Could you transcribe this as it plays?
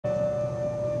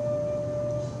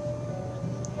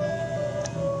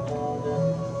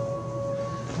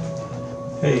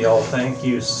Hey y'all, thank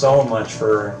you so much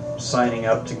for signing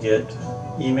up to get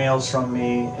emails from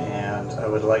me, and I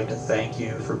would like to thank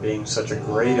you for being such a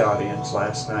great audience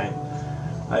last night.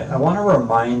 I want to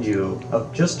remind you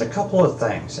of just a couple of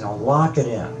things, lock it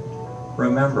in.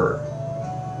 Remember,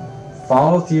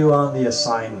 follow through on the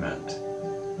assignment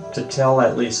to tell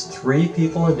at least 3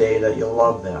 people a day that you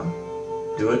love them.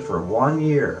 Do it for 1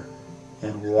 year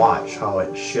and watch how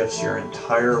it shifts your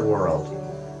entire world.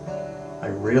 I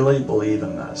really believe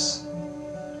in this.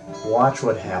 Watch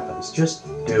what happens. Just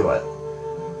do it.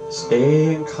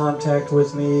 Stay in contact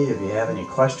with me. If you have any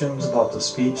questions about the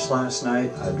speech last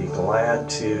night, I'd be glad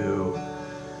to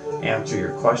answer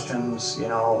your questions.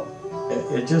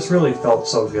 It just really felt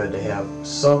so good to have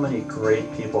so many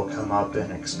great people come up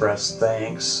and express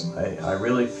thanks. I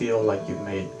really feel like you've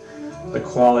made the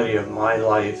quality of my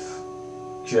life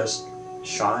just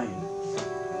shine.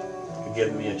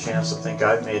 Given me a chance to think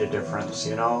I've made a difference,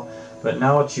 but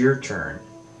now it's your turn.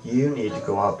 You need to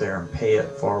go out there and pay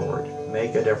it forward.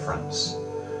 Make a difference.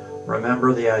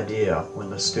 Remember the idea: when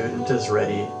the student is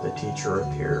ready, the teacher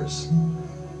appears.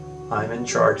 I'm in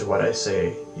charge of what I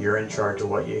say. You're in charge of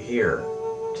what you hear.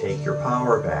 Take your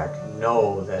power back.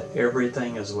 Know that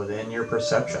everything is within your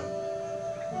perception.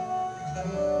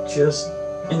 Just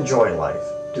enjoy life.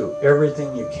 Do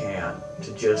everything you can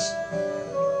to just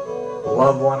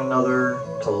love one another,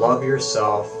 to love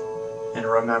yourself, and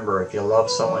remember, if you love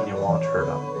someone, you won't hurt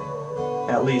them.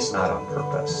 At least not on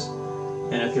purpose.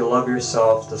 And if you love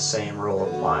yourself, the same rule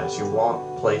applies. You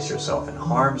won't place yourself in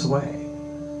harm's way.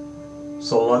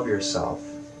 So love yourself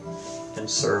and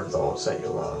serve those that you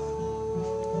love.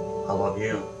 I love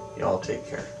you. Y'all take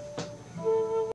care.